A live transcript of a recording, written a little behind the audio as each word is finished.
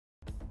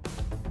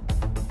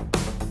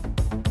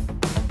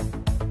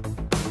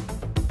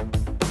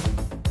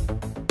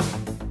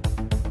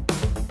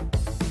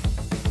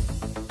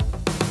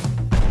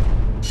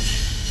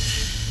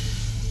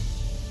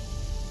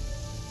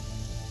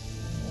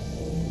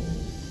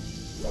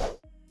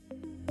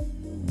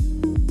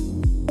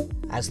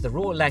As the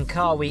Royal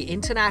Langkawi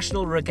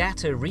International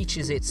Regatta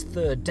reaches its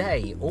third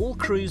day, all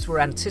crews were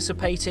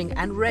anticipating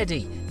and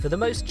ready for the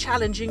most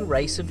challenging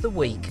race of the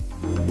week.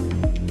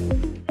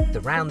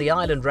 The Round the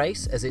Island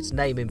race, as its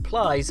name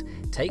implies,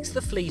 takes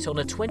the fleet on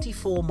a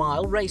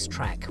 24-mile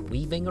racetrack,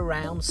 weaving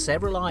around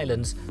several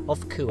islands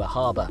off Kua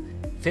Harbour,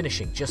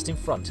 finishing just in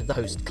front of the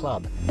host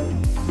club.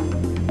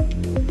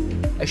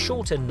 A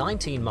shorter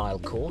 19-mile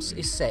course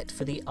is set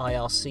for the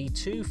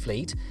IRC2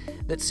 fleet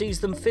that sees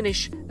them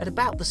finish at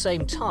about the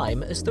same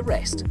time as the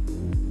rest.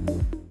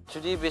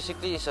 Today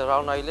basically is a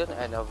round island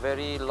and a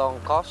very long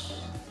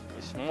course.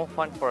 It's more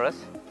fun for us,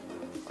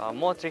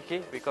 more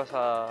tricky because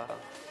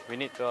we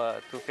need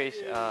to face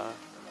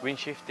wind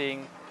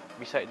shifting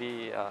beside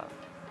the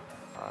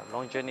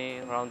long journey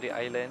around the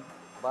island.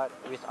 But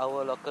with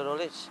our local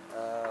knowledge,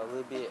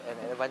 will be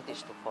an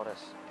advantage for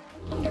us.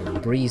 A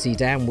breezy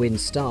downwind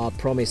start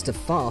promised a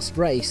fast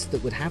race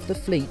that would have the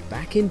fleet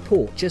back in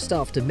port just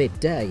after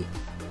midday.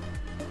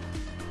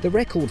 The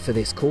record for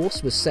this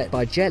course was set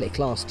by Jellic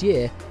last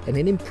year in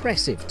an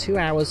impressive 2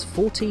 hours,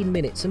 14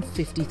 minutes and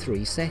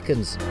 53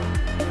 seconds.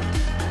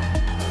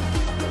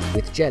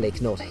 With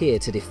Jellic not here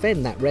to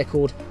defend that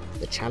record,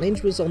 the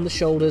challenge was on the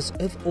shoulders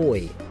of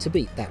Oi to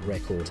beat that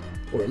record,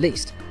 or at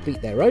least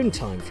beat their own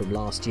time from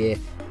last year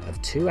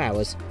of 2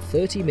 hours,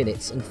 30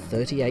 minutes and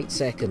 38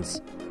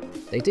 seconds.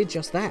 They did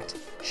just that,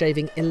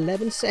 shaving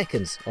 11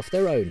 seconds off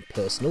their own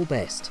personal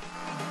best.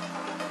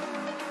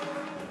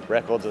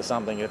 Records are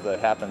something, if that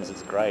happens,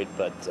 it's great,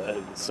 but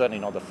it's certainly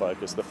not the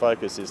focus. The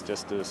focus is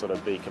just to sort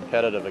of be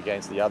competitive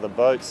against the other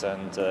boats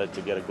and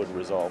to get a good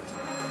result.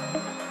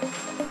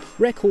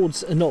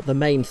 Records are not the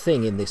main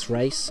thing in this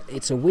race.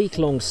 It's a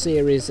week-long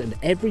series and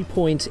every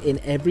point in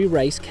every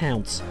race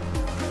counts.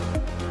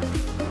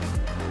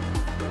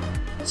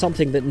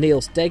 Something that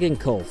Niels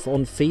Degenkolf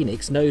on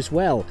Phoenix knows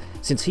well,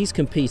 since he's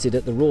competed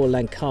at the Royal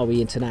Langkawi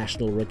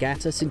International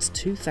Regatta since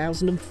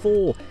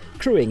 2004,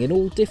 crewing in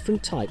all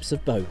different types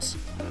of boats.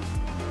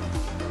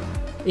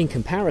 In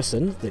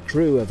comparison, the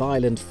crew of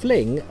Island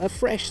Fling are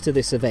fresh to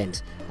this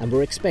event and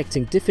were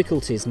expecting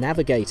difficulties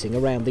navigating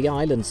around the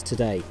islands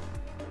today.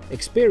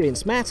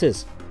 Experience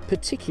matters,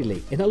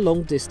 particularly in a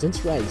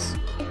long-distance race.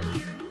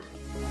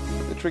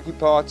 The tricky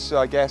parts,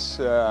 I guess,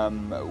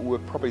 were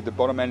probably the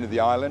bottom end of the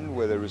island,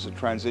 where there is a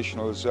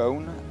transitional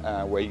zone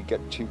where you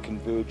get two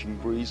converging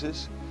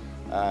breezes.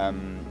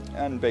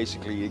 And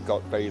basically it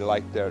got very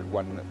light there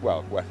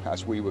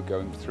as we were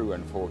going through,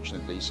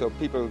 unfortunately. So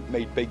people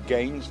made big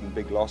gains and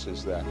big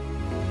losses there.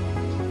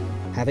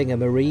 Having a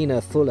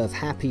marina full of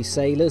happy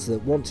sailors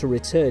that want to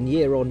return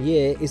year on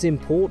year is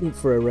important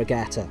for a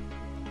regatta.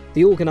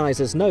 The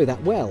organisers know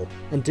that well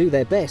and do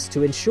their best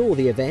to ensure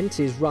the event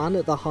is run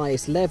at the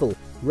highest level,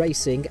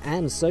 racing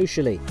and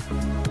socially.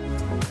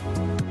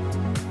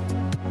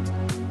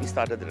 We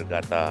started the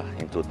regatta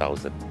in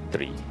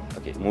 2003.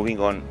 Okay,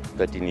 moving on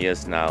 13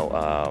 years now,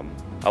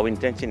 our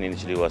intention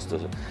initially was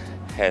to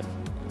have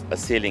a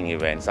sailing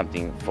event,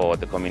 something for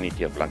the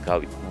community of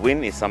Langkawi.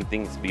 Wind is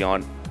something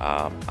beyond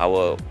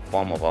our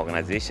form of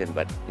organisation,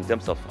 but in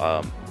terms of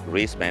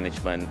race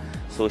management,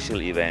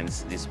 social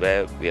events, this is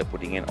where we are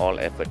putting in all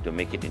effort to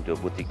make it into a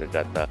boutique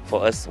regatta.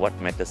 For us, what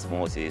matters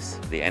most is,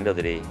 at the end of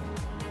the day,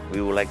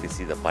 we would like to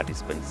see the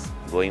participants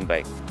going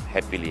back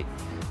happily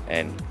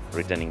and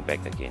returning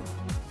back again.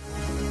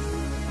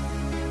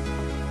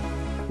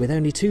 With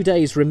only 2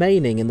 days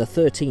remaining in the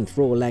 13th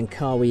Royal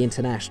Langkawi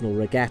International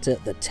Regatta,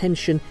 the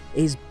tension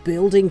is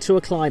building to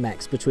a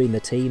climax between the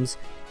teams.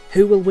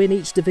 Who will win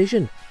each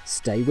division?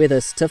 Stay with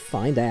us to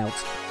find out.